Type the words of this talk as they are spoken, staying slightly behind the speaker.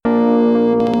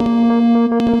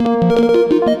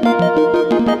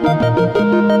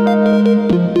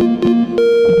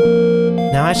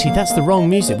Now, actually, that's the wrong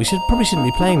music. We probably shouldn't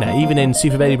be playing that, even in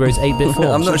Super Baby Bros 8-bit form.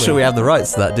 I'm not sure we have the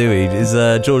rights to that, do we? Is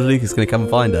George Lucas going to come and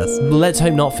find us? Let's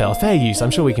hope not, Phil. Fair use. I'm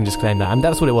sure we can just claim that. And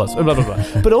that's what it was. Blah, blah,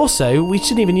 blah. But also, we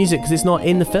shouldn't even use it because it's not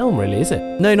in the film, really, is it?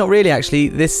 No, not really, actually.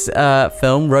 This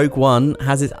film, Rogue One,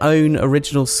 has its own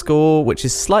original score, which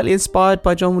is slightly inspired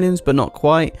by John Williams, but not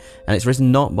quite. And it's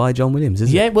written not by John Williams, is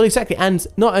it? Yeah, well, exactly. And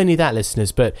not only that,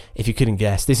 listeners, but if you couldn't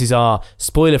guess, this is our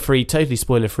spoiler-free, totally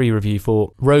spoiler-free review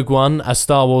for Rogue One, a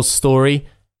Star Wars story.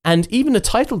 And even the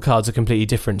title cards are completely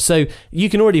different. So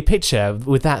you can already picture,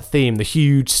 with that theme, the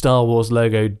huge Star Wars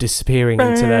logo disappearing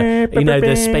into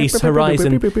the space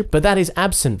horizon. But that is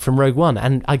absent from Rogue One.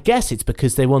 And I guess it's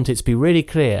because they want it to be really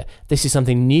clear. This is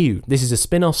something new. This is a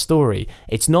spin-off story.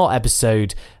 It's not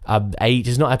episode 8.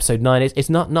 It's not episode 9. It's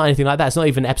not anything like that. It's not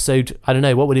even episode, I don't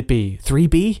know, what would it be?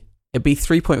 3B? It'd be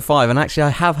 3.5, and actually I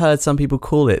have heard some people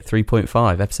call it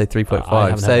 3.5, episode 3.5. I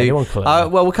haven't heard anyone call it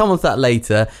that. Well, we'll come on to that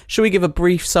later. Should we give a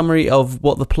brief summary of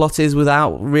what the plot is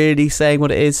without really saying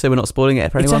what it is, so we're not spoiling it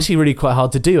for anyone? It's actually really quite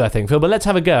hard to do, I think, Phil, but let's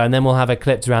have a go, and then we'll have a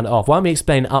clip to round it off. Why don't we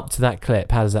explain up to that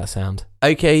clip? How does that sound?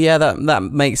 Okay, yeah, that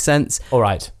makes sense. All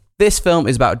right. This film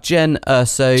is about Jyn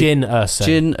Erso.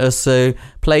 Jyn Erso,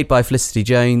 played by Felicity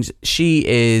Jones. She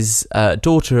is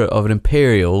daughter of an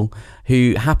Imperial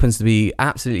who happens to be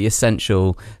absolutely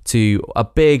essential to a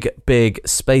big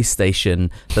space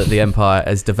station that the Empire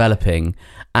is developing.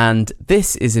 And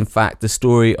this is, in fact, the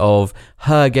story of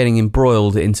her getting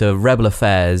embroiled into rebel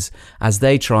affairs as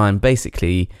they try and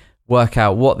basically work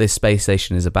out what this space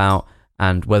station is about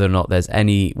and whether or not there's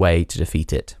any way to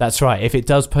defeat it. That's right. If it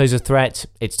does pose a threat,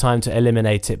 it's time to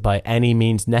eliminate it by any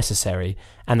means necessary.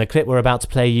 And the clip we're about to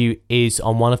play you is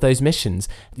on one of those missions.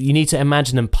 You need to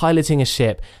imagine them piloting a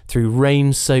ship through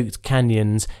rain-soaked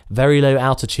canyons, very low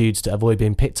altitudes to avoid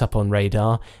being picked up on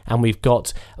radar. And we've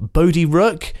got Bodhi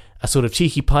Rook, a sort of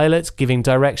cheeky pilot, giving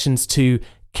directions to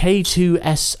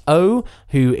K2SO,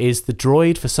 who is the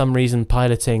droid for some reason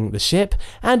piloting the ship,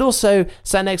 and also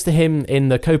sat next to him in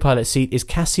the co-pilot seat is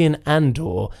Cassian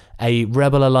Andor, a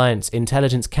Rebel Alliance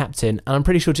intelligence captain, and I'm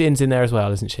pretty sure Jin's in there as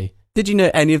well, isn't she? Did you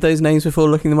know any of those names before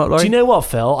looking them up, Laurie? Do you know what,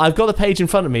 Phil? I've got the page in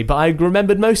front of me, but I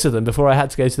remembered most of them before I had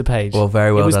to go to the page. Well,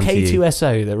 very well done to you. It was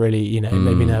K2SO that really, made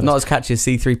me nervous. Not as catchy as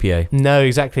C-3PO. No,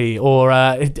 exactly. Or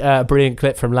a brilliant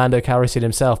clip from Lando Calrissian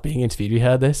himself being interviewed. You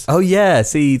heard this? Oh, yeah.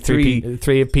 C-3PO.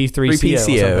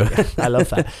 I love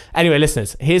that. Anyway,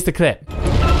 listeners, here's the clip.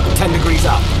 10 degrees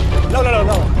up.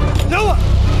 No.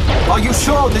 Are you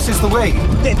sure this is the way?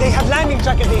 They have landing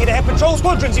trackers. They have patrol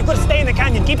squadrons. You've got to stay in the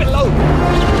canyon. Keep it low.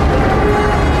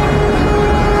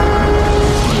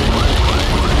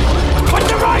 On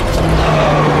the right!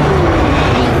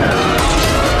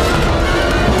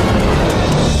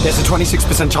 There's a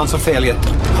 26% chance of failure.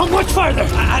 How much further?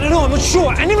 I don't know. I'm not sure.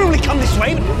 I never really come this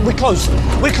way, but we're close.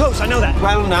 We're close. I know that.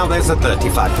 Well, now there's a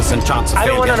 35% chance of failure. I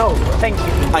don't want to know. Thank you.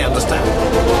 I understand.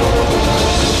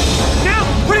 Now!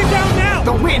 Put it down now!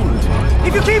 The wind!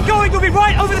 If you keep going, you'll be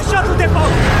right over the shuttle depot!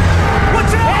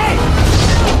 Watch out! Hey!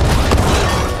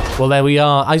 Well, there we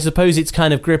are. I suppose it's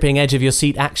kind of gripping edge of your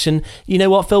seat action. You know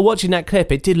what, Phil? Watching that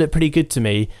clip, it did look pretty good to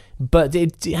me, but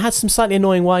it had some slightly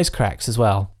annoying wisecracks as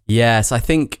well. Yes, I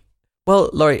think...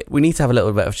 Well, Laurie, we need to have a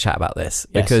little bit of a chat about this.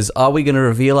 Yes. Because are we going to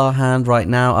reveal our hand right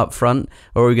now up front,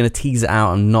 or are we going to tease it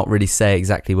out and not really say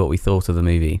exactly what we thought of the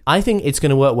movie? I think it's going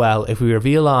to work well if we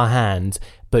reveal our hand,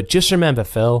 but just remember,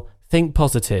 Phil, think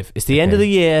positive. It's the end of the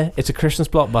year. It's a Christmas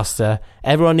blockbuster.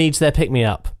 Everyone needs their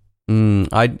pick-me-up.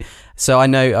 So I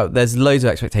know there's loads of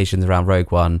expectations around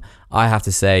Rogue One. I have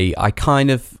to say, I kind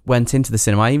of went into the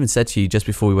cinema. I even said to you just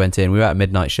before we went in, we were at a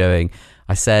midnight showing,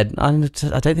 I said, I don't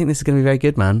think this is going to be very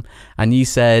good, man. And you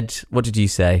said, what did you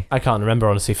say? I can't remember,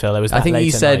 honestly, Phil. It was that I think late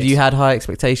you at said night. you had high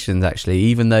expectations, actually.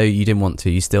 Even though you didn't want to,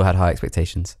 you still had high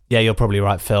expectations. Yeah, you're probably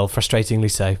right, Phil.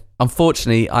 Frustratingly so.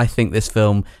 Unfortunately, I think this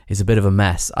film is a bit of a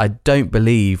mess. I don't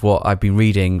believe what I've been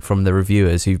reading from the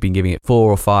reviewers who've been giving it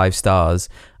 4 or 5 stars.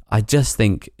 I just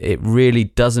think it really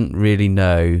doesn't really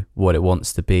know what it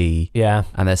wants to be. Yeah.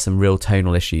 And there's some real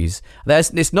tonal issues.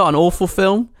 It's not an awful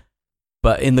film,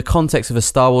 but in the context of a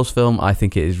Star Wars film, I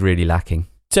think it is really lacking.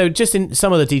 So just in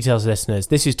some of the details, listeners,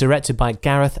 this is directed by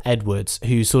Gareth Edwards,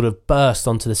 who sort of burst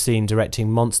onto the scene directing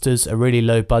Monsters, a really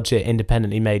low-budget,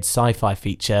 independently made sci-fi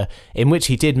feature in which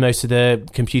he did most of the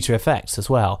computer effects as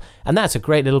well. And that's a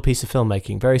great little piece of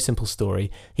filmmaking, very simple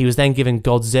story. He was then given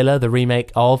Godzilla, the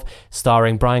remake of,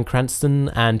 starring Bryan Cranston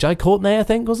and Jai Courtney, I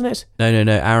think, wasn't it? No,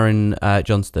 Aaron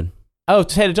Johnston. Oh,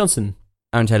 Taylor Johnson.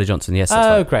 Aaron Taylor Johnson, yes. That's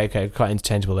Oh, right. great, okay, quite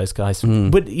interchangeable, those guys.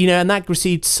 But, and that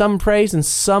received some praise and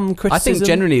some criticism. I think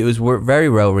generally it was very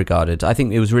well regarded. I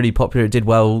think it was really popular. It did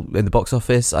well in the box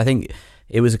office. I think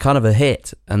it was a kind of a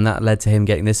hit, and that led to him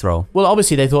getting this role. Well,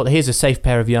 obviously they thought, here's a safe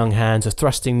pair of young hands, a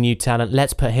thrusting new talent.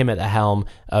 Let's put him at the helm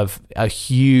of a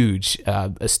huge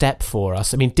a step for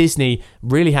us. I mean, Disney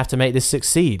really have to make this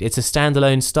succeed. It's a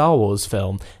standalone Star Wars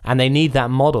film, and they need that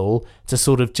model to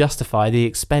sort of justify the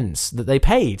expense that they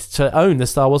paid to own the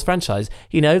Star Wars franchise.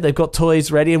 They've got toys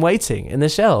ready and waiting in the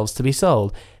shelves to be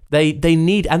sold. They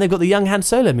need, and they've got the young Han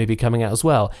Solo movie coming out as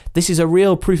well. This is a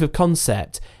real proof of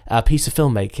concept piece of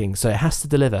filmmaking, so it has to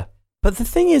deliver. But the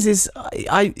thing is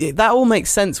that all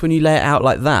makes sense when you lay it out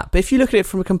like that. But if you look at it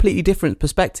from a completely different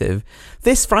perspective,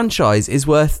 this franchise is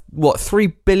worth,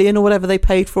 $3 billion or whatever they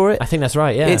paid for it? I think that's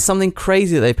right, yeah. It's something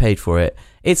crazy that they paid for it.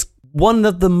 It's one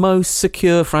of the most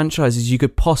secure franchises you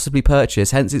could possibly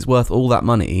purchase, hence it's worth all that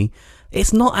money.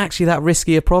 It's not actually that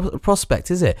risky a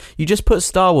prospect, is it? You just put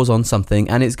Star Wars on something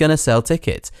and it's going to sell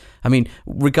tickets. I mean,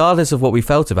 regardless of what we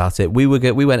felt about it, we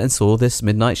went and saw this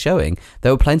midnight showing.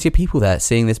 There were plenty of people there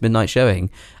seeing this midnight showing.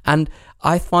 And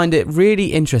I find it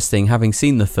really interesting, having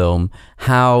seen the film,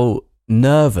 how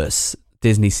nervous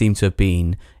Disney seemed to have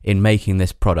been in making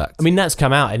this product. I mean, that's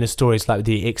come out in the stories, like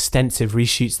the extensive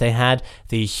reshoots they had,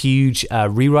 the huge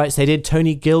rewrites they did.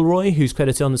 Tony Gilroy, who's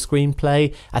credited on the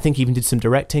screenplay, I think he even did some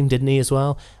directing, didn't he, as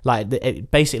well?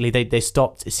 Basically, they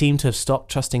seemed to have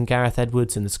stopped trusting Gareth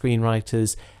Edwards and the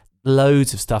screenwriters.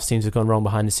 Loads of stuff seems to have gone wrong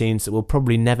behind the scenes that we'll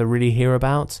probably never really hear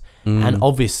about. And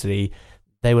obviously,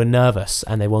 they were nervous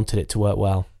and they wanted it to work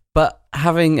well. But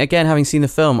having seen the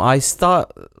film, I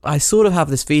sort of have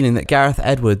this feeling that Gareth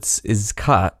Edwards'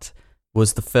 cut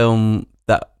was the film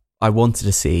that I wanted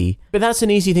to see. But that's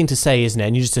an easy thing to say, isn't it?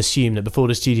 And you just assume that before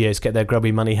the studios get their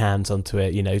grubby money hands onto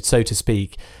it, so to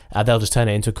speak, they'll just turn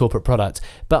it into a corporate product.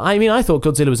 But I mean, I thought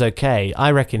Godzilla was okay.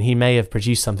 I reckon he may have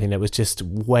produced something that was just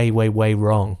way, way, way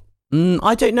wrong.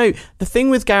 I don't know. The thing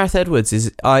with Gareth Edwards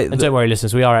is and don't worry,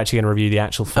 listeners, we are actually going to review the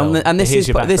actual film. And this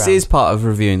is part of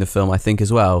reviewing the film, I think,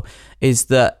 as well, is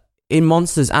that in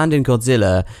Monsters and in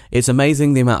Godzilla, it's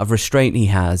amazing the amount of restraint he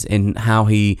has in how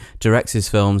he directs his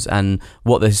films and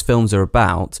what his films are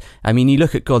about. I mean, you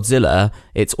look at Godzilla,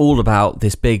 it's all about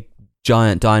this big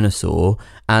giant dinosaur,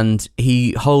 and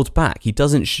he holds back. He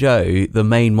doesn't show the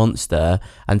main monster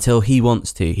until he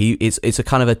wants to. It's a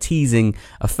kind of a teasing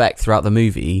effect throughout the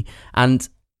movie. And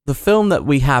the film that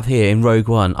we have here in Rogue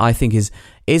One, I think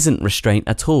isn't restraint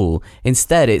at all.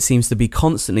 Instead, it seems to be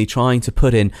constantly trying to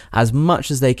put in as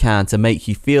much as they can to make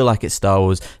you feel like it's Star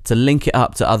Wars, to link it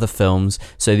up to other films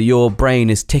so that your brain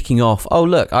is ticking off, oh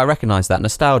look, I recognise that,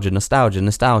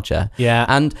 nostalgia. Yeah.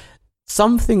 And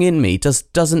something in me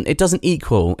doesn't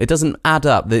equal. It doesn't add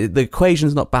up. The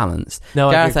equation's not balanced.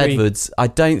 No, Gareth I agree. Edwards, I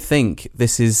don't think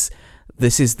this is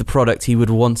the product he would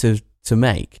want to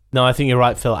make. No, I think you're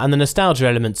right, Phil. And the nostalgia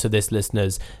elements of this,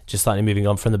 listeners, just slightly moving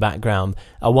on from the background,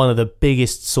 are one of the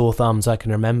biggest sore thumbs I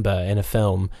can remember in a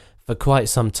film for quite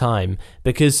some time.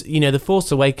 Because, The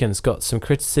Force Awakens got some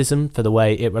criticism for the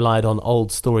way it relied on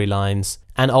old storylines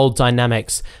and old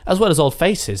dynamics, as well as old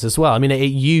faces as well. I mean, it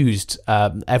used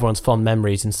everyone's fond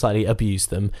memories and slightly abused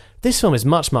them. This film is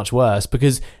much, much worse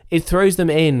because it throws them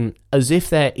in as if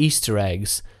they're Easter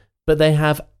eggs, but they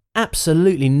have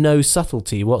absolutely no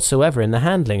subtlety whatsoever in the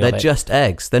handling of it. They're just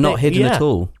eggs. They're not hidden at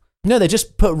all. No, they're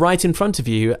just put right in front of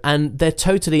you, and they're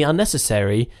totally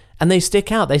unnecessary, and they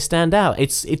stick out. They stand out.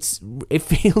 It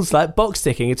feels like box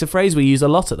ticking. It's a phrase we use a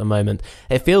lot at the moment.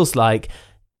 It feels like,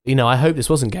 I hope this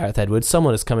wasn't Gareth Edwards.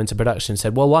 Someone has come into production and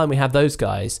said, well, why don't we have those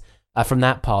guys from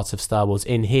that part of Star Wars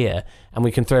in here, and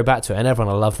we can throw back to it, and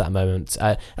everyone will love that moment.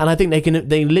 And I think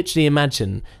they literally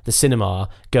imagine the cinema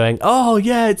going, oh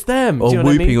yeah, it's them, or do you know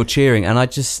whooping what I mean? or cheering, and I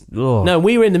just No,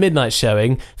 we were in the midnight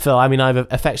showing, Phil. I mean, I've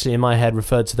affectionately in my head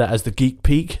referred to that as the Geek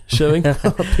Peak showing.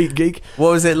 Peak Geek.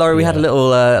 What was it, Laurie? We had a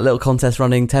little contest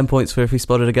running, 10 points for if we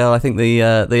spotted a girl. I think the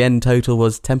end total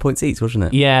was 10 points each, wasn't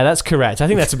it? Yeah, that's correct. I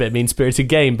think that's a bit of mean-spirited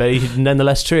game, but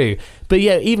nonetheless true. But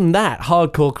yeah, even that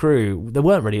hardcore crew, there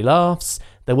weren't really laughs.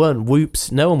 There weren't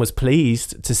whoops. No one was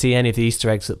pleased to see any of the Easter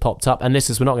eggs that popped up. And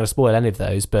we're not going to spoil any of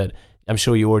those, but I'm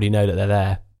sure you already know that they're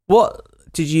there. What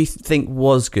did you think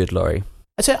was good, Laurie?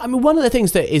 So, I mean, one of the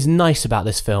things that is nice about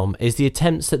this film is the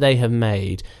attempts that they have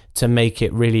made to make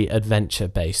it really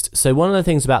adventure-based. So one of the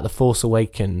things about The Force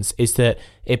Awakens is that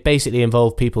it basically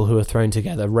involved people who were thrown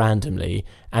together randomly,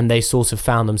 and they sort of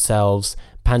found themselves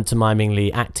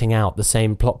pantomimingly acting out the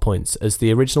same plot points as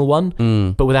the original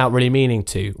one, but without really meaning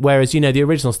to. Whereas, the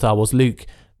original Star Wars, Luke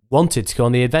wanted to go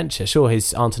on the adventure. Sure,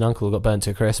 his aunt and uncle got burnt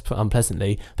to a crisp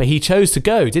unpleasantly, but he chose to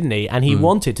go, didn't he? And he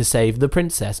wanted to save the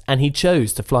princess, and he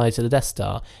chose to fly to the Death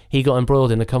Star. He got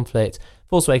embroiled in the conflict.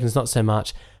 Force Awakens, not so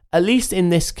much. At least in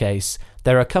this case,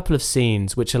 there are a couple of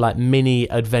scenes which are like mini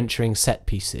adventuring set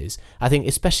pieces. I think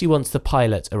especially once the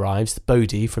pilot arrives,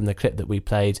 Bodhi from the clip that we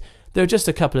played, there are just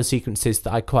a couple of sequences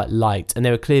that I quite liked, and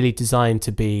they were clearly designed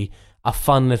to be a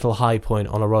fun little high point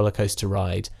on a roller coaster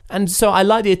ride. And so I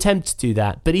like the attempt to do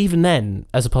that, but even then,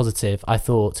 as a positive, I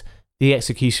thought the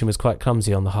execution was quite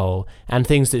clumsy on the whole, and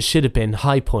things that should have been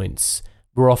high points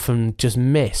were often just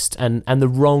missed, and the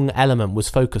wrong element was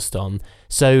focused on.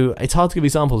 So it's hard to give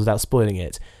examples without spoiling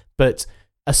it, but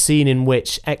a scene in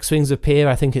which X-Wings appear,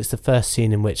 I think it's the first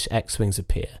scene in which X-Wings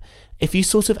appear. If you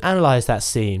sort of analyse that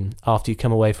scene after you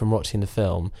come away from watching the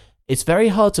film, it's very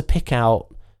hard to pick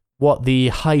out what the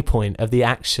high point of the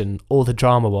action or the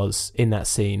drama was in that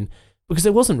scene, because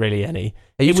there wasn't really any.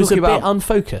 It was a bit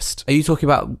unfocused. Are you talking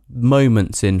about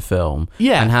moments in film?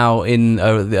 Yeah. And how in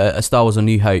a Star Wars: A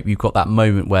New Hope, you've got that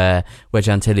moment where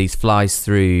Antilles flies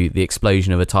through the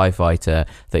explosion of a TIE fighter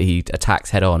that he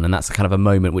attacks head on, and that's kind of a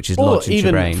moment which is lodged in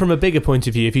your brain. Or even from a bigger point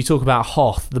of view, if you talk about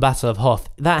Hoth, the Battle of Hoth,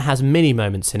 that has mini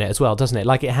moments in it as well, doesn't it?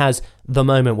 Like it has the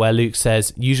moment where Luke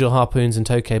says, use your harpoons and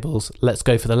tow cables, let's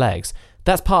go for the legs.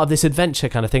 That's part of this adventure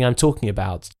kind of thing I'm talking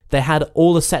about. They had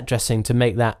all the set dressing to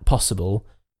make that possible,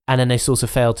 and then they sort of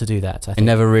failed to do that, I think. It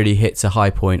never really hits a high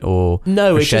point or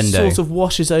No, crescendo. It just sort of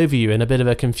washes over you in a bit of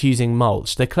a confusing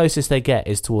mulch. The closest they get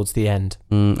is towards the end.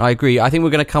 I agree. I think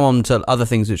we're going to come on to other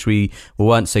things which we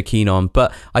weren't so keen on,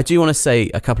 but I do want to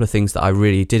say a couple of things that I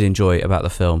really did enjoy about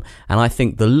the film, and I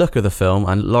think the look of the film,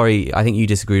 and Laurie, I think you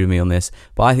disagreed with me on this,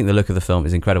 but I think the look of the film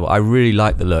is incredible. I really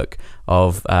like the look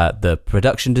of the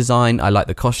production design. I like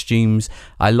the costumes.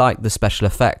 I like the special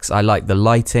effects. I like the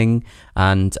lighting,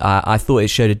 and I thought it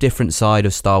showed a different side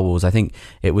of Star Wars. I think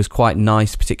it was quite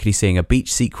nice, particularly seeing a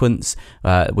beach sequence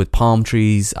with palm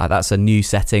trees. That's a new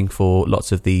setting for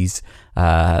lots of these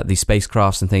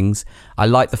spacecrafts and things. I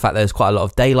like the fact that there's quite a lot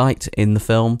of daylight in the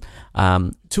film.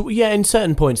 In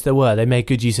certain points there were. They made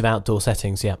good use of outdoor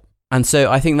settings, yeah. And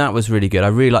so I think that was really good. I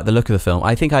really like the look of the film.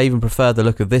 I think I even prefer the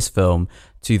look of this film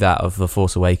to that of The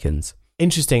Force Awakens.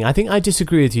 Interesting. I think I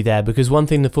disagree with you there, because one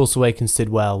thing The Force Awakens did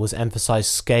well was emphasise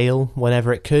scale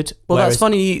whenever it could. Well, that's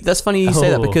funny you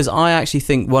say that, because I actually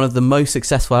think one of the most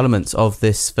successful elements of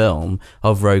this film,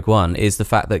 of Rogue One, is the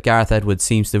fact that Gareth Edwards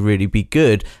seems to really be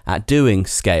good at doing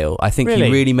scale. I think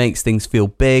he really makes things feel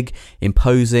big,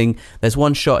 imposing. There's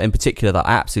one shot in particular that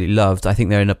I absolutely loved. I think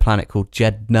they're in a planet called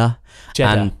Jeddah.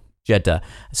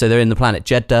 So they're in the planet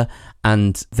Jeddah,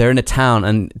 and they're in a town,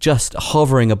 and just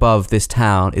hovering above this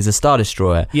town is a Star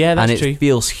Destroyer. Yeah, that's true. And it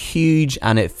feels huge,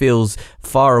 and it feels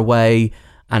far away,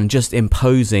 and just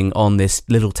imposing on this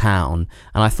little town.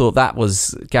 And I thought that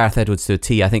was Gareth Edwards to a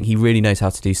T. I think he really knows how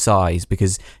to do size,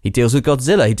 because he deals with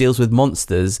Godzilla, he deals with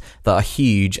monsters that are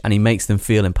huge, and he makes them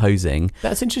feel imposing.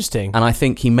 That's interesting. And I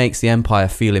think he makes the Empire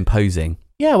feel imposing.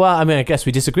 Yeah, well, I mean, I guess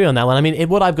we disagree on that one. I mean,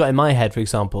 what I've got in my head, for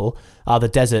example, are the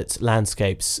desert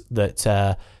landscapes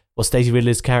that, Stacey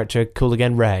Ridley's character, called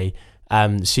again Rey,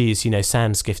 she's,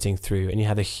 sand skifting through, and you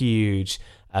have the huge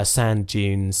sand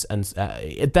dunes, and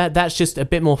that's just a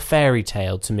bit more fairy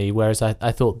tale to me, whereas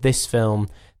I thought this film,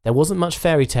 there wasn't much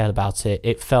fairy tale about it.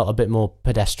 It felt a bit more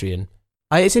pedestrian.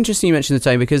 It's interesting you mentioned the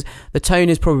tone, because the tone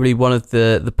is probably one of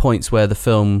the points where the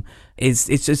film it's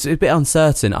just a bit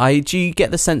uncertain. Do you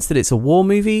get the sense that it's a war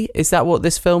movie? Is that what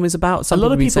this film is about? A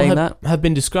lot of people have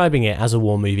been describing it as a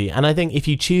war movie, and I think if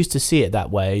you choose to see it that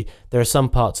way, there are some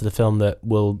parts of the film that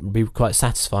will be quite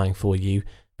satisfying for you,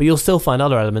 but you'll still find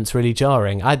other elements really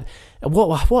jarring.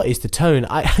 What is the tone?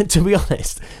 To be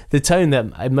honest, the tone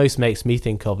that most makes me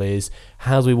think of is,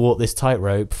 how do we walk this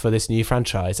tightrope for this new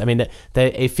franchise? I mean,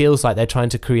 it feels like they're trying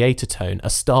to create a tone,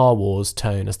 a Star Wars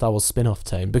tone, a Star Wars spin-off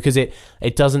tone, because it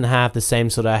doesn't have the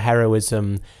same sort of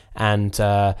heroism and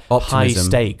high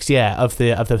stakes, of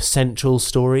the central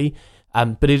story.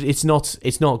 But it's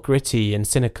not gritty and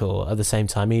cynical at the same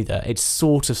time either. It's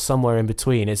sort of somewhere in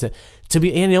between.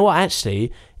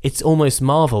 It's almost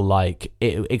Marvel-like,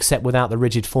 except without the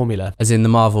rigid formula. As in the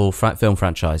Marvel film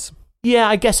franchise. Yeah,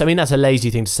 I guess. I mean, that's a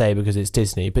lazy thing to say because it's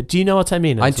Disney. But do you know what I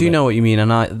mean? I do know what you mean,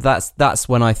 and that's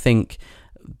when I think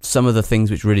some of the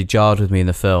things which really jarred with me in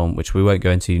the film, which we won't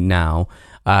go into now.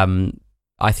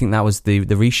 I think that was the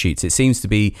reshoots. It seems to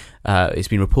be, it's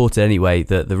been reported anyway,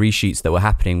 that the reshoots that were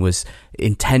happening was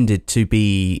intended to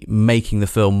be making the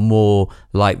film more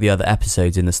like the other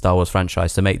episodes in the Star Wars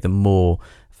franchise, to make them more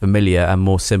familiar and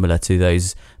more similar to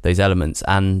those elements.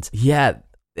 And yeah,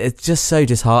 it's just so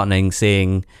disheartening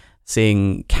seeing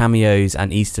seeing cameos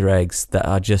and Easter eggs that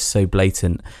are just so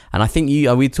blatant. And I think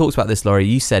we talked about this, Laurie.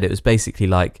 You said it was basically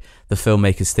like the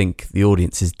filmmakers think the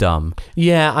audience is dumb.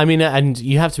 Yeah, I mean, and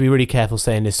you have to be really careful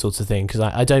saying this sort of thing, because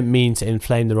I don't mean to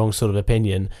inflame the wrong sort of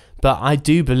opinion, but I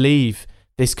do believe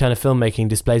this kind of filmmaking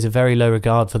displays a very low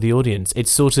regard for the audience.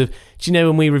 It's sort of, do you know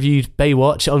when we reviewed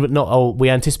Baywatch? We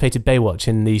anticipated Baywatch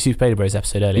in the Super Beta Bros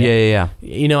episode earlier. Yeah.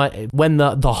 You know, when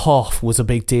the Hoff was a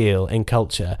big deal in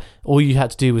culture, all you had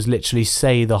to do was literally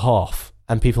say the Hoff,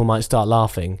 and people might start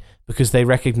laughing because they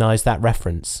recognise that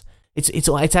reference. It's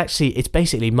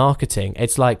basically marketing.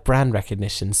 It's like brand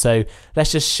recognition. So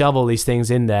let's just shove all these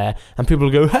things in there, and people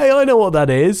will go, "Hey, I know what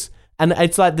that is." And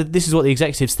it's like this is what the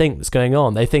executives think that's going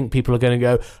on. They think people are going to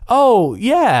go, "Oh,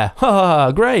 yeah,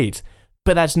 great."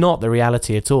 But that's not the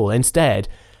reality at all. Instead,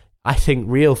 I think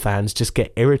real fans just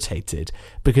get irritated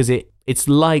because it's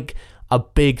like a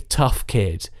big, tough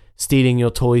kid stealing your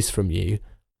toys from you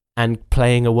and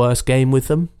playing a worse game with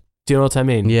them. Do you know what I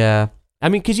mean? Yeah. I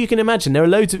mean, because you can imagine there are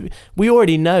loads of... We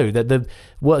already know that the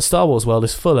Star Wars world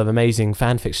is full of amazing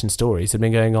fan fiction stories that have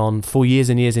been going on for years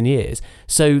and years and years.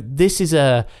 So this is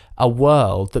a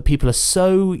world that people are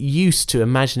so used to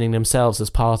imagining themselves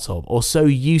as part of, or so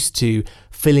used to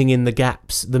filling in the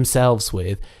gaps themselves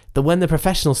with, that when the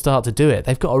professionals start to do it,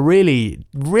 they've got a really,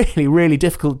 really, really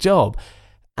difficult job.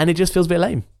 And it just feels a bit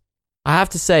lame. I have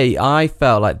to say, I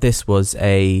felt like this was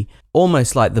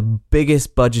almost like the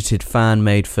biggest budgeted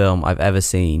fan-made film I've ever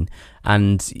seen.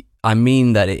 And I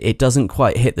mean that it doesn't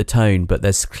quite hit the tone, but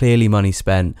there's clearly money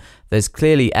spent. There's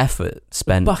clearly effort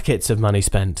spent. Buckets of money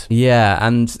spent. Yeah,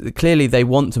 and clearly they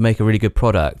want to make a really good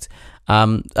product.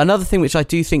 Another thing which I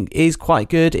do think is quite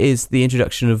good is the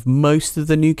introduction of most of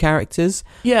the new characters.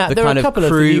 Yeah, the there kind are a couple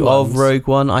of of crew new of ones. Rogue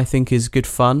One, I think, is good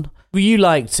fun. Well, you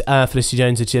liked Felicity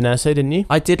Jones as Jyn Erso, didn't you?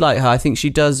 I did like her. I think she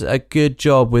does a good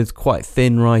job with quite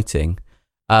thin writing.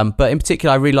 But in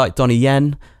particular, I really like Donnie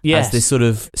Yen as this sort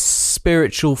of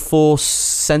spiritual force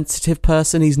sensitive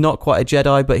person. He's not quite a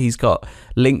Jedi, but he's got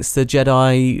links to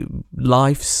Jedi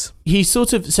lives. He's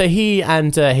sort of... So he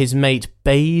and his mate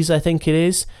Baze, I think it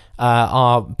is,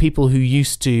 are people who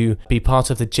used to be part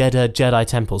of the Jedi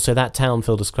Temple. So that town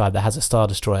Phil described that has a Star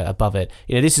Destroyer above it.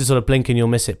 You know, this is sort of blink and you'll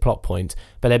miss it plot point.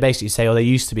 But they basically say, there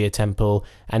used to be a temple,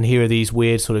 and here are these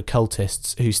weird sort of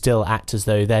cultists who still act as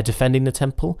though they're defending the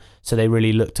temple. So they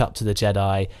really looked up to the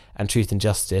Jedi and truth and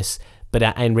justice. But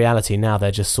in reality, now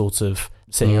they're just sort of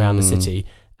sitting around the city.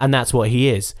 And that's what he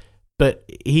is. But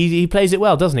he plays it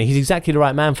well, doesn't he? He's exactly the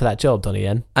right man for that job, Donnie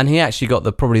Yen. And he actually got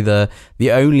probably the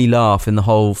only laugh in the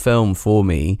whole film for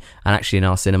me, and actually in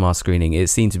our cinema screening, it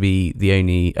seemed to be the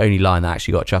only line that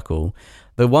actually got a chuckle.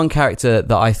 The one character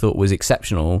that I thought was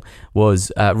exceptional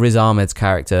was Riz Ahmed's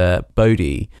character,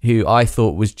 Bodhi, who I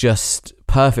thought was just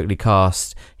perfectly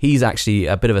cast. He's actually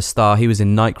a bit of a star. He was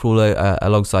in Nightcrawler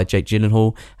alongside Jake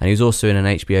Gyllenhaal, and he was also in an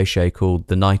HBO show called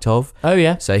The Night Of. Oh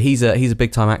yeah. So he's a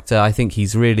big time actor. I think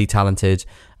he's really talented,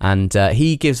 and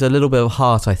he gives a little bit of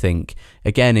heart. I think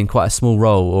again in quite a small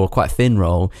role or quite a thin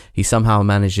role, he somehow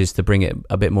manages to bring it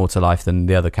a bit more to life than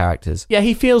the other characters. Yeah,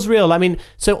 he feels real. I mean,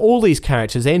 so all these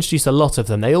characters, they introduce a lot of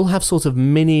them. They all have sort of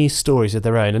mini stories of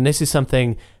their own, and this is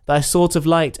something that I sort of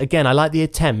liked. Again, I like the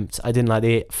attempt. I didn't like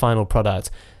the final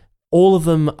product. All of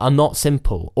them are not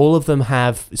simple. All of them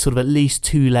have sort of at least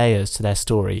 2 layers to their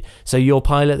story. So your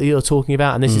pilot that you're talking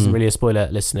about, and this isn't really a spoiler,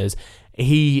 listeners,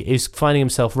 he is finding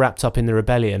himself wrapped up in the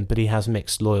rebellion, but he has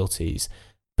mixed loyalties.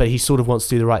 But he sort of wants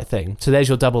to do the right thing. So there's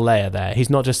your double layer there. He's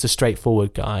not just a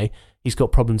straightforward guy. He's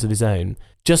got problems of his own.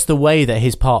 Just the way that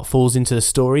his part falls into the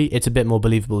story, it's a bit more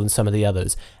believable than some of the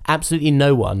others. Absolutely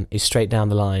no one is straight down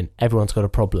the line. Everyone's got a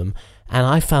problem. And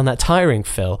I found that tiring,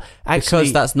 Phil. Actually,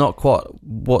 because that's not quite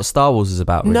what Star Wars is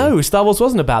about, really. No, Star Wars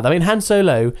wasn't about that. I mean, Han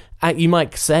Solo, you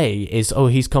might say,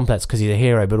 he's complex because he's a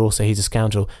hero, but also he's a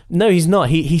scoundrel. No, he's not.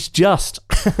 He's just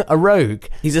a rogue.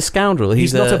 He's a scoundrel.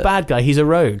 He's not a bad guy. He's a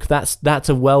rogue. That's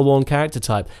a well-worn character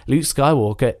type. Luke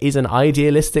Skywalker is an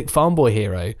idealistic farm boy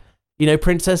hero. You know,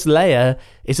 Princess Leia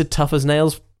is a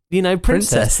tough-as-nails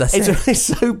princess. It's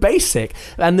so basic.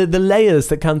 And the layers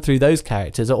that come through those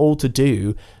characters are all to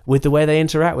do with the way they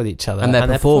interact with each other. And their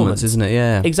performance, isn't it?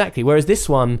 Yeah. Exactly. Whereas this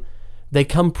one, they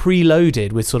come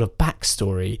preloaded with sort of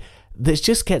backstory that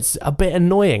just gets a bit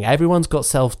annoying. Everyone's got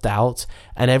self-doubt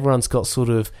and everyone's got sort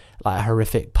of like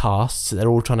horrific pasts that they're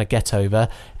all trying to get over.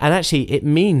 And actually, it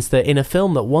means that in a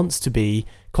film that wants to be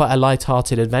quite a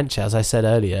light-hearted adventure, as I said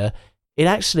earlier, it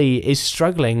actually is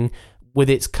struggling with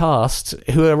its cast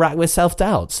who are racked with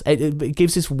self-doubts. It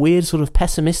gives this weird sort of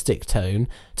pessimistic tone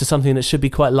to something that should be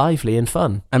quite lively and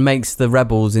fun. And makes the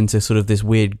rebels into sort of this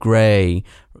weird grey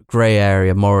grey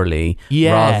area morally,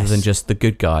 Yes. rather than just the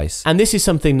good guys. And this is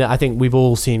something that I think we've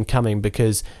all seen coming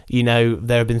because,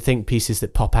 there have been think pieces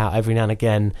that pop out every now and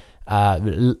again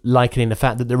likening the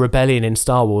fact that the rebellion in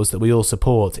Star Wars that we all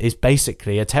support is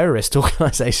basically a terrorist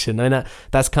organization. I mean,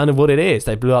 that's kind of what it is.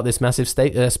 They blew up this massive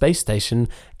space station,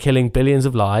 killing billions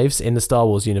of lives in the Star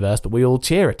Wars universe, but we all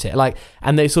cheer at it.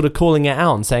 And they're sort of calling it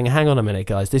out and saying, hang on a minute,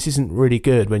 guys, this isn't really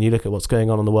good when you look at what's going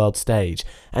on the world stage.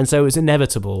 And so it's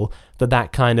inevitable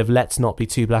that kind of let's not be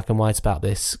too black and white about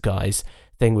this, guys,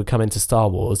 thing would come into Star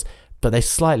Wars. But they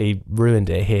slightly ruined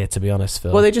it here, to be honest,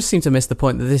 Phil. Well, they just seem to miss the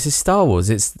point that this is Star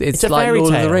Wars. It's a like fairy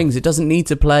Lord of tale. the Rings. It doesn't need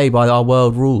to play by our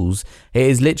world rules. It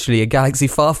is literally a galaxy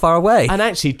far, far away. And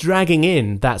actually dragging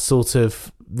in that sort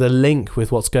of the link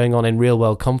with what's going on in real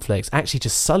world conflicts actually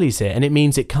just sullies it, and it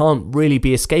means it can't really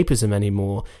be escapism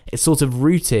anymore. It's sort of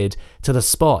rooted to the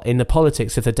spot in the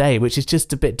politics of the day, which is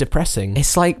just a bit depressing.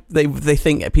 It's like they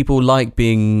think people like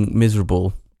being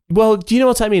miserable. Well, do you know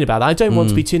what I mean about that? I don't want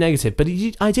to be too negative, but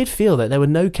I did feel that there were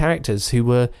no characters who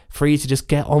were free to just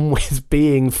get on with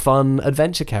being fun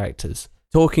adventure characters.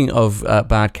 Talking of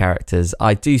bad characters,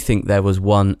 I do think there was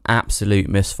one absolute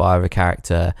misfire of a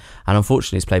character, and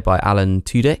unfortunately it's played by Alan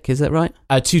Tudyk, is that right?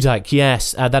 Tudyk,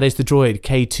 yes. That is the droid,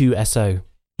 K2SO.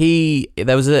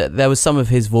 There was some of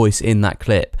his voice in that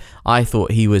clip. I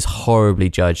thought he was horribly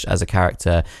judged as a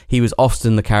character. He was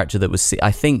often the character that was. I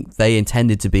think they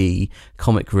intended to be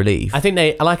comic relief. I think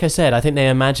they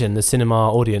imagine the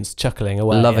cinema audience chuckling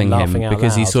away, loving and laughing him out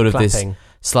because loud, he's sort of clapping. this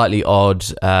slightly odd,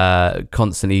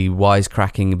 constantly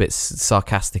wisecracking, a bit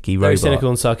sarcastic-y Very robot. cynical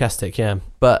and sarcastic, yeah.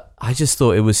 But I just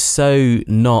thought it was so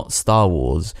not Star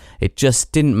Wars. It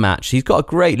just didn't match. He's got a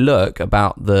great look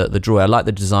about the droid. I like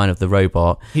the design of the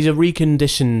robot. He's a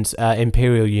reconditioned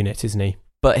Imperial unit, isn't he?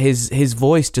 But his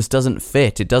voice just doesn't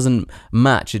fit. It doesn't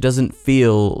match. It doesn't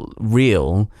feel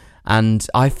real. And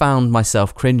I found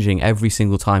myself cringing every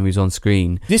single time he was on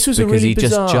screen. This was because a really he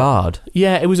bizarre, just jarred.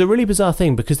 Yeah, it was a really bizarre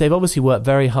thing because they've obviously worked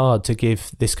very hard to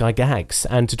give this guy gags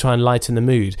and to try and lighten the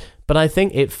mood. But I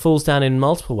think it falls down in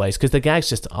multiple ways because the gags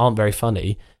just aren't very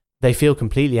funny. They feel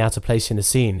completely out of place in the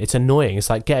scene. It's annoying.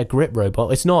 It's like, get a grip,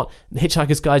 robot. It's not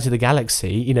Hitchhiker's Guide to the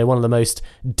Galaxy, one of the most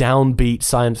downbeat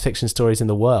science fiction stories in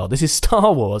the world. This is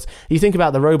Star Wars. You think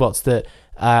about the robots that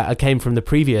came from the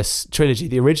previous trilogy,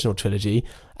 the original trilogy,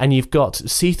 and you've got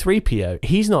C-3PO.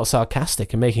 He's not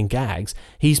sarcastic and making gags.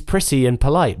 He's pretty and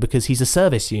polite because he's a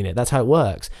service unit. That's how it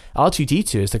works.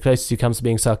 R2-D2 is the closest he comes to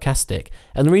being sarcastic.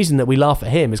 And the reason that we laugh at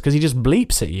him is because he just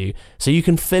bleeps at you, so you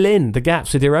can fill in the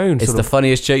gaps with your own It's the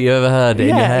funniest joke you ever heard in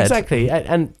your head. Yeah, exactly.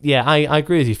 And yeah, I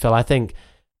agree with you, Phil. I think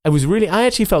I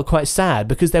actually felt quite sad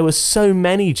because there were so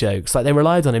many jokes. Like, they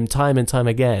relied on him time and time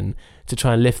again to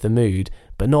try and lift the mood,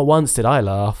 but not once did I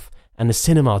laugh, and the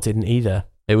cinema didn't either.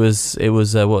 It was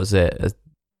what was it?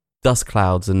 Dust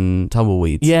clouds and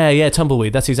tumbleweeds. Yeah,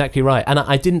 tumbleweed. That's exactly right. And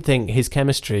I didn't think his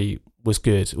chemistry was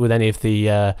good with any of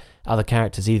the other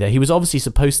characters either. He was obviously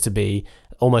supposed to be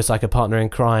almost like a partner in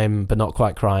crime, but not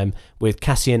quite crime, with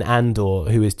Cassian Andor,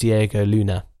 who is Diego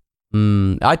Luna.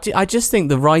 I just think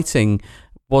the writing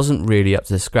wasn't really up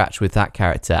to scratch with that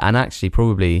character, and actually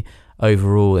probably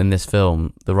overall in this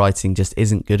film the writing just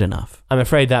isn't good enough. I'm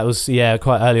afraid that was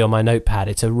quite early on my notepad.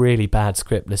 It's a really bad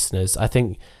script, listeners. I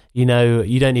think you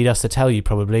don't need us to tell you,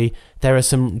 probably there are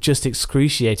some just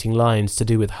excruciating lines to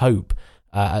do with hope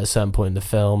at a certain point in the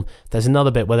film. There's another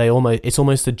bit where it's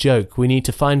almost a joke. We need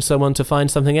to find someone to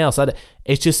find something else.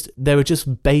 There were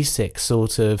just basic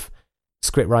sort of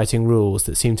script writing rules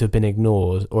that seem to have been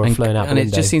ignored or flown out the window. And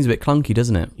it just seems a bit clunky,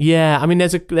 doesn't it? Yeah, I mean,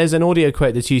 there's an audio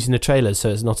quote that's used in the trailer, so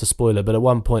it's not a spoiler, but at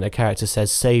one point a character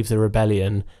says, "Save the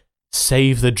rebellion,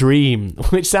 save the dream,"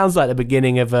 which sounds like the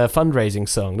beginning of a fundraising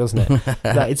song, doesn't it?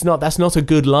 That's not a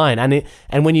good line,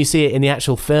 and when you see it in the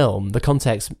actual film, the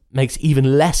context makes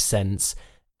even less sense,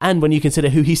 and when you consider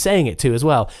who he's saying it to as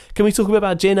well. Can we talk a bit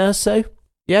about Jyn Erso?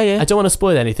 Yeah. I don't want to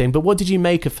spoil anything, but what did you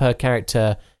make of her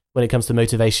character when it comes to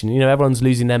motivation? Everyone's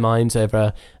losing their minds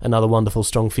over another wonderful,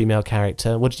 strong female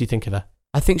character. What did you think of her?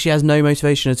 I think she has no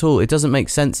motivation at all. It doesn't make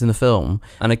sense in the film.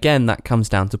 And again, that comes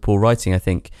down to poor writing, I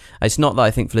think. It's not that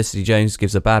I think Felicity Jones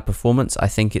gives a bad performance. I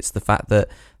think it's the fact that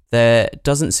there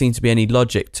doesn't seem to be any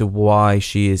logic to why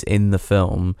she is in the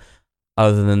film,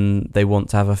 other than they want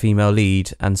to have a female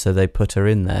lead, and so they put her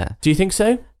in there. Do you think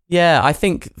so? Yeah, I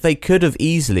think they could have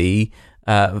easily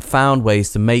found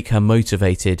ways to make her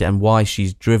motivated and why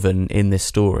she's driven in this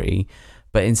story,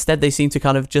 but instead they seem to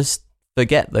kind of just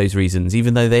forget those reasons,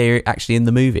 even though they're actually in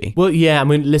the movie. Well, yeah, I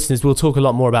mean, listeners, we'll talk a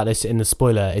lot more about this in the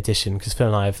spoiler edition, because Phil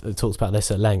and I have talked about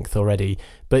this at length already.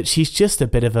 But she's just a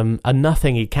bit of a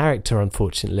nothingy character,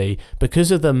 unfortunately,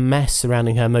 because of the mess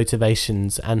surrounding her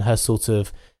motivations and her sort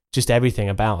of just everything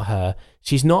about her.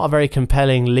 She's not a very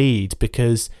compelling lead,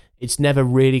 because it's never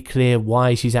really clear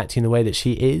why she's acting the way that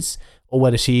she is, or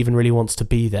whether she even really wants to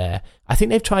be there. I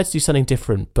think they've tried to do something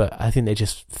different, but I think they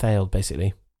just failed,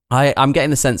 basically. I'm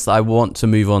getting the sense that I want to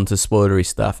move on to spoilery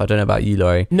stuff. I don't know about you,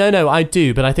 Laurie. No, I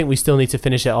do, but I think we still need to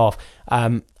finish it off.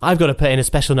 I've got to put in a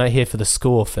special note here for the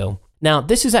score, Phil. Now,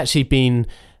 this has actually been...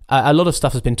 a lot of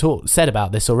stuff has been said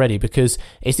about this already, because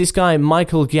it's this guy,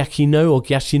 Michael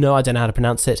Giacchino, I don't know how to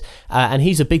pronounce it, and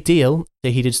he's a big deal.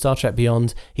 He did Star Trek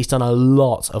Beyond. He's done a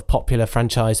lot of popular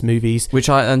franchise movies.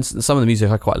 And some of the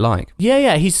music I quite like.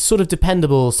 Yeah, he's sort of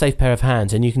dependable, safe pair of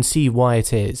hands, and you can see why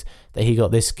it is that he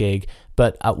got this gig.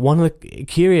 But one of the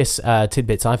curious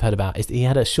tidbits I've heard about is that he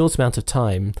had a short amount of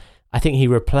time. I think he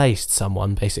replaced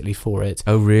someone basically for it.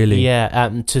 Oh, really? Yeah,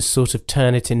 to sort of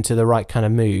turn it into the right kind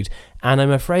of mood. And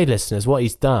I'm afraid, listeners, what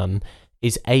he's done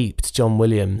is aped John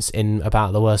Williams in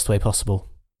about the worst way possible.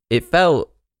 It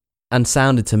felt and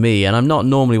sounded to me, and I'm not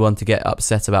normally one to get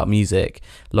upset about music.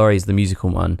 Laurie's the musical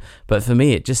one. But for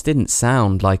me, it just didn't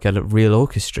sound like a real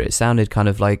orchestra. It sounded kind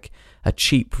of like a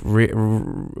cheap,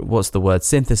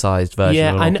 synthesized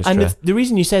version of an orchestra. And the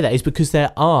reason you say that is because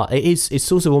it's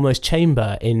sort of almost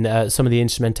chamber in some of the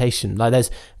instrumentation. Like there's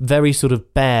very sort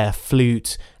of bare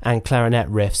flute and clarinet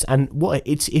riffs, and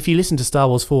if you listen to Star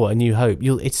Wars 4: A New Hope,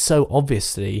 it's so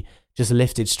obviously just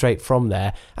lifted straight from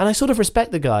there. And I sort of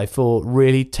respect the guy for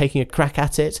really taking a crack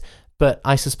at it, but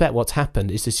I suspect what's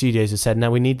happened is the studios have said, now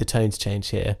we need the tones change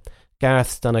here.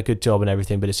 Gareth's done a good job and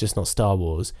everything, but it's just not Star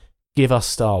Wars. Give us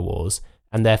Star Wars,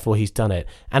 and therefore he's done it.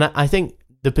 And I think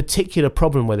the particular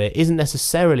problem with it isn't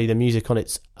necessarily the music on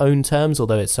its own terms,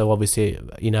 although it's so obviously,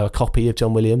 a copy of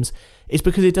John Williams. It's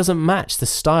because it doesn't match the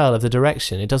style of the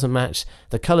direction. It doesn't match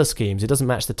the colour schemes. It doesn't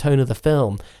match the tone of the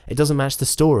film. It doesn't match the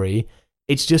story.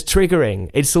 It's just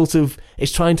triggering. It's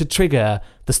trying to trigger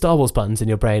the Star Wars buttons in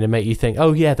your brain and make you think,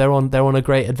 oh yeah, they're on a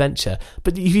great adventure.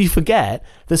 But you forget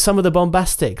that some of the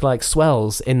bombastic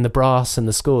swells in the brass and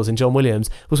the scores in John Williams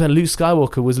was when Luke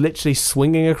Skywalker was literally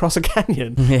swinging across a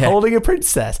canyon, holding a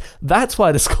princess. That's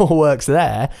why the score works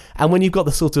there. And when you've got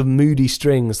the sort of moody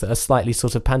strings that are slightly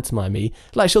sort of pantomime-y,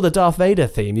 the Darth Vader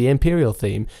theme, the Imperial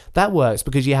theme, that works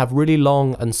because you have really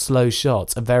long and slow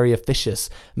shots of very officious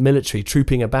military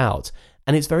trooping about.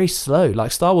 And it's very slow.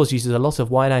 Star Wars uses a lot of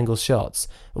wide-angle shots,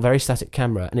 a very static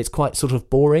camera, and it's quite sort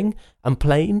of boring and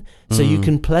plain. So you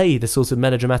can play the sort of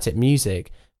melodramatic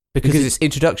music because it's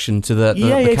introduction to the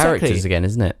characters exactly. Again,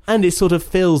 isn't it? And it sort of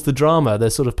fills the drama, the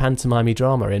sort of pantomime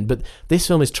drama in. But this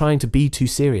film is trying to be too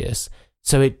serious,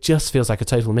 so it just feels like a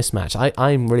total mismatch.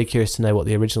 I'm really curious to know what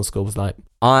the original score was like.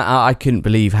 I couldn't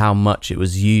believe how much it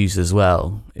was used as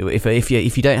well. If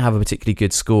you don't have a particularly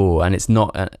good score and it's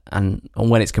not and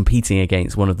when it's competing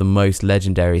against one of the most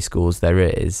legendary scores there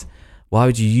is, why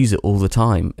would you use it all the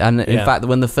time? And in fact,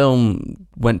 when the film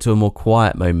went to a more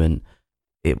quiet moment,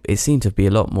 it seemed to be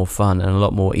a lot more fun and a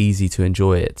lot more easy to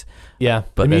enjoy it. Yeah,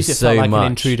 but the music so felt like much, an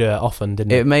intruder often,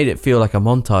 didn't it? It made it feel like a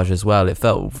montage as well. It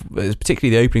felt,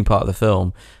 particularly the opening part of the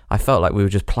film, I felt like we were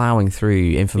just ploughing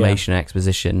through information,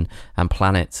 exposition, and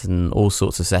planets and all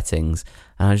sorts of settings.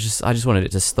 And I just wanted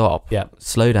it to stop,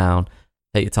 slow down,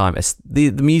 take your time.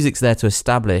 The music's there to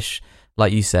establish,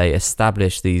 like you say,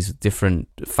 these different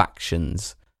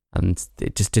factions, and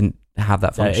it just didn't have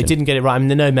that function. It didn't get it right. I mean,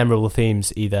 there are no memorable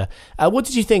themes either. What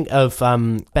did you think of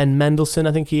Ben Mendelsohn,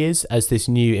 I think he is, as this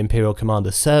new Imperial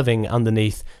commander, serving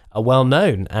underneath a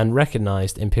well-known and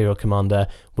recognised Imperial commander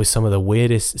with some of the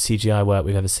weirdest CGI work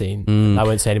we've ever seen? I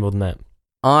won't say any more than that.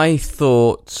 I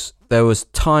thought there was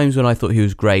times when I thought he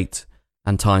was great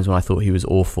and times when I thought he was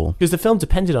awful. Because the film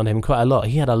depended on him quite a lot.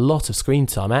 He had a lot of screen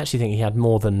time. I actually think he had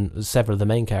more than several of the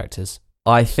main characters.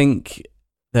 I think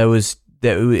it was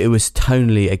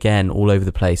tonally, again, all over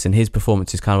the place, and his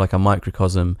performance is kind of like a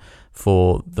microcosm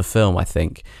for the film, I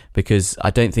think, because I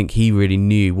don't think he really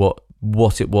knew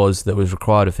what it was that was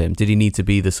required of him. Did he need to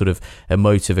be the sort of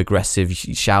emotive, aggressive,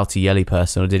 shouty, yelly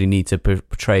person, or did he need to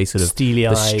portray sort of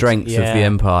steely-eyed, the strength of the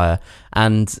Empire?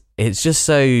 And it's just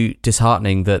so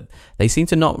disheartening that they seem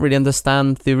to not really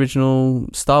understand the original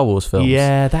Star Wars films.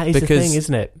 Yeah, that is the thing,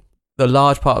 isn't it? The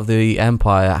large part of the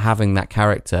Empire having that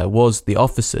character was the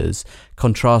officers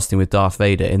contrasting with Darth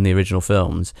Vader in the original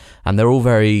films, and they're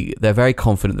very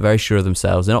confident, they're very sure of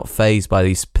themselves, they're not fazed by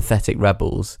these pathetic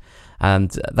rebels,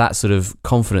 And that sort of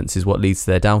confidence is what leads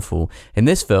to their downfall. In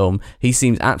this film, he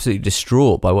seems absolutely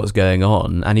distraught by what's going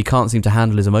on, and he can't seem to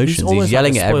handle his emotions. He's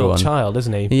yelling like a at everyone. child,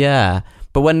 isn't he? Yeah.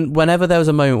 But whenever there was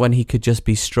a moment when he could just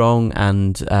be strong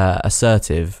and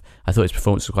assertive, I thought his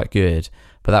performance was quite good.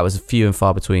 But that was few and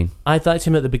far between. I liked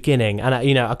him at the beginning, and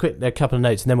I'll quit a couple of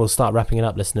notes, and then we'll start wrapping it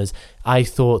up, listeners. I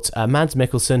thought Mads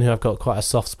Mikkelsen, who I've got quite a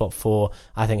soft spot for,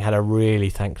 I think had a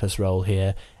really thankless role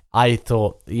here. I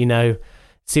thought,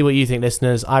 see what you think,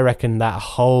 listeners. I reckon that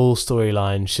whole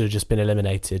storyline should have just been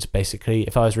eliminated, basically.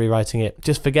 If I was rewriting it,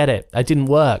 just forget it. It didn't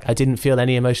work. I didn't feel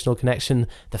any emotional connection.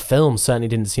 The film certainly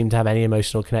didn't seem to have any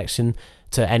emotional connection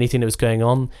to anything that was going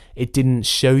on. It didn't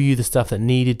show you the stuff that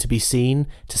needed to be seen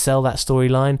to sell that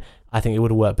storyline. I think it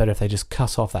would have worked better if they just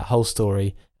cut off that whole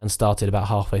story and started about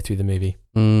halfway through the movie.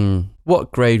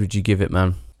 What grade would you give it,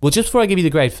 man? Well, just before I give you the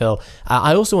grade, Phil,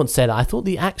 I also want to say that I thought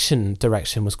the action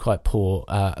direction was quite poor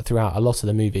throughout a lot of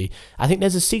the movie. I think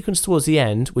there's a sequence towards the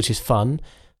end which is fun,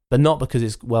 but not because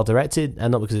it's well directed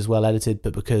and not because it's well edited,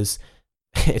 but because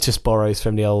it just borrows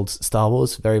from the old Star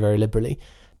Wars very, very liberally.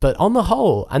 But on the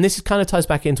whole, and this kind of ties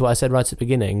back into what I said right at the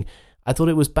beginning, I thought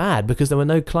it was bad because there were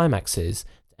no climaxes,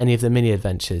 any of the mini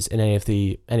adventures in any of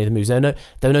the movies. There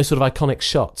were no sort of iconic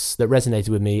shots that resonated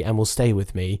with me and will stay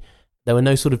with me. There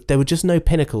were just no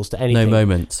pinnacles to anything. No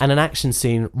moments. And an action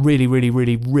scene really, really,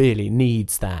 really, really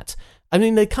needs that. I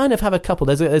mean, they kind of have a couple.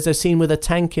 There's a scene with a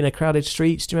tank in a crowded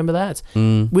street. Do you remember that?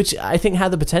 Which I think had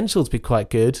the potential to be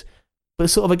quite good. But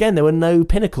sort of, again, there were no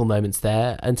pinnacle moments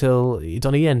there until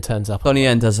Donnie Yen turns up. Donnie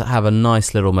Yen does have a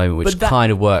nice little moment which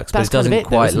kind of works, but it doesn't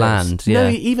quite land. No,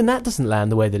 even that doesn't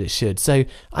land the way that it should. So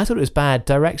I thought it was bad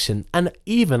direction. And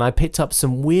even I picked up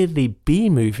some weirdly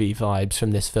B-movie vibes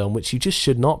from this film, which you just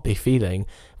should not be feeling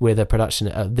with a production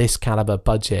of this caliber,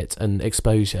 budget and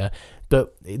exposure.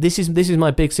 But this is my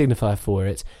big signifier for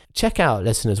it. Check out,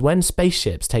 listeners, when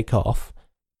spaceships take off,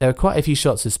 there are quite a few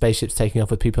shots of spaceships taking off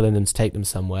with people in them to take them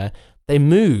somewhere. They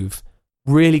move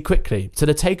really quickly. So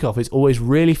the takeoff is always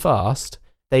really fast.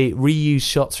 They reuse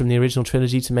shots from the original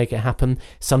trilogy to make it happen.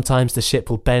 Sometimes the ship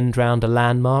will bend round a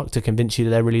landmark to convince you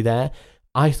that they're really there.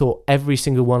 I thought every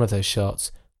single one of those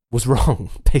shots was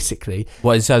wrong, basically.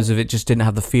 Well, in terms of it just didn't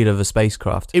have the feel of a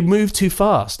spacecraft. It moved too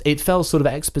fast. It felt sort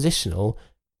of expositional.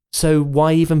 So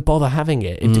why even bother having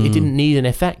it? It didn't need an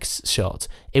effects shot.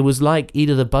 It was like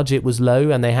either the budget was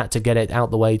low and they had to get it out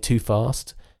the way too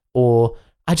fast, or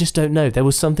I just don't know. There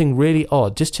was something really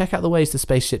odd. Just check out the ways the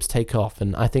spaceships take off,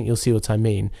 and I think you'll see what I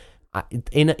mean.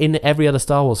 In every other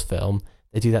Star Wars film,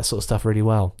 they do that sort of stuff really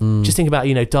well. Just think about,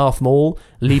 Darth Maul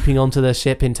leaping onto the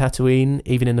ship in Tatooine,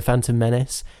 even in The Phantom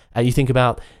Menace. You think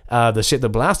about the ship that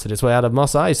blasted its way out of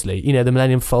Mos Eisley, the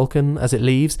Millennium Falcon as it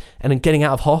leaves, and then getting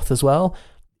out of Hoth as well.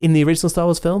 In the original Star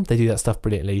Wars film, they do that stuff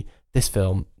brilliantly. This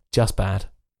film, just bad.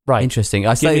 Right. Interesting.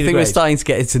 I think we're starting to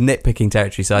get into nitpicking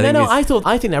territory. So I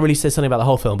think that really says something about the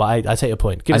whole film, but I take your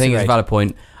point. I think it's a valid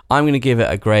point. I'm going to give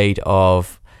it a grade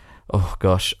of,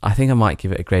 I think I might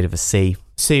give it a grade of a C.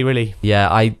 C, really? Yeah,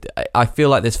 I feel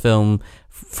like this film,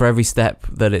 for every step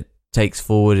that it takes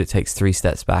forward, it takes 3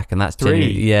 steps back, and that's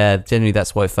generally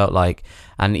that's what it felt like.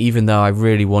 And even though I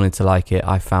really wanted to like it,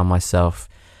 I found myself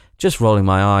just rolling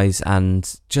my eyes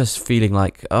and just feeling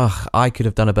like, I could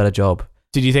have done a better job.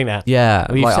 Did you think that? Yeah,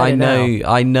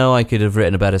 I know I could have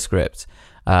written a better script.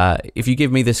 If you give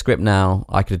me this script now,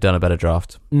 I could have done a better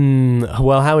draft.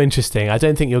 Well, how interesting. I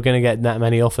don't think you're going to get that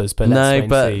many offers, but let's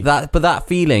see. that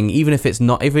feeling, even if it's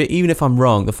not, even if I'm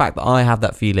wrong, the fact that I have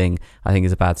that feeling, I think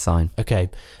is a bad sign. Okay.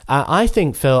 I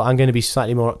think, Phil, I'm going to be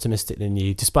slightly more optimistic than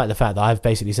you, despite the fact that I've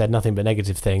basically said nothing but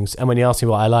negative things. And when you asked me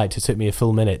what I liked, it took me a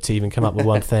full minute to even come up with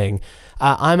one thing.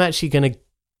 I'm actually going to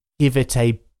give it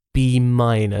a B-.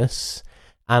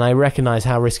 And I recognise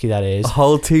how risky that is. A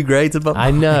whole 2 grades above.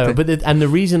 I know, but the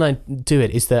reason I do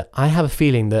it is that I have a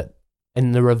feeling that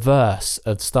in the reverse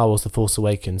of Star Wars The Force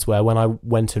Awakens, where when I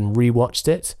went and rewatched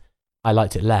it, I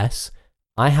liked it less,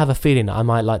 I have a feeling that I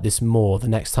might like this more the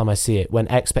next time I see it, when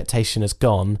expectation has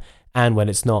gone and when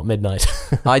it's not midnight.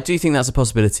 I do think that's a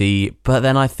possibility, but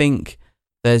then I think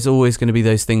there's always going to be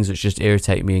those things which just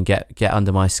irritate me and get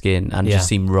under my skin and just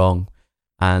seem wrong.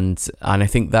 And I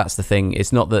think that's the thing.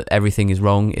 It's not that everything is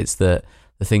wrong. It's that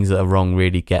the things that are wrong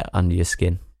really get under your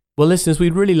skin. Well, listeners,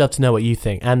 we'd really love to know what you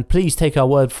think. And please take our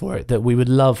word for it that we would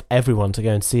love everyone to go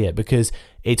and see it, because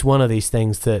it's one of these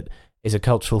things that is a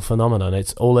cultural phenomenon.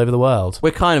 It's all over the world.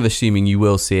 We're kind of assuming you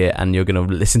will see it and you're going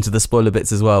to listen to the spoiler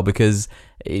bits as well, because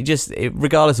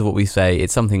regardless of what we say,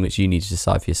 it's something which you need to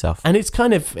decide for yourself. And it's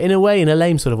kind of, in a way, in a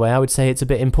lame sort of way, I would say it's a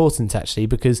bit important actually,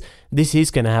 because this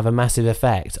is going to have a massive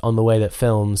effect on the way that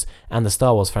films and the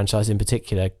Star Wars franchise in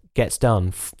particular gets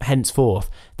done.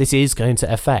 Henceforth, this is going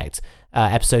to affect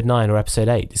episode 9 or episode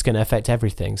 8. It's going to affect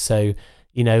everything. So,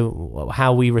 you know,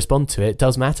 how we respond to it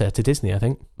does matter to Disney, I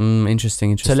think.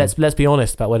 Interesting. So let's be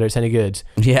honest about whether it's any good,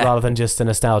 rather than just a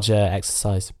nostalgia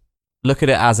exercise. Look at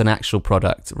it as an actual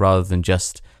product rather than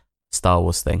just Star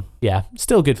Wars thing. Yeah,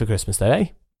 still good for Christmas though, eh?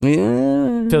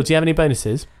 Yeah. Phil, do you have any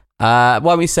bonuses? Why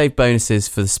don't we save bonuses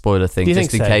for the spoiler thing,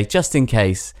 just in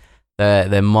case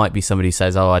there might be somebody who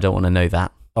says, "Oh, I don't want to know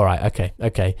that." All right,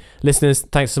 okay. Listeners,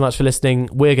 thanks so much for listening.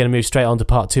 We're going to move straight on to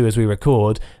part 2 as we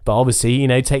record, but obviously, you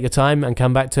know, take your time and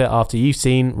come back to it after you've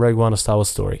seen Rogue One: A Star Wars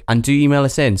Story. And do email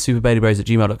us in,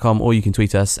 superbaileybros@gmail.com, or you can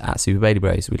tweet us at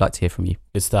superbaileybros. We'd like to hear from you.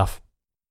 Good stuff.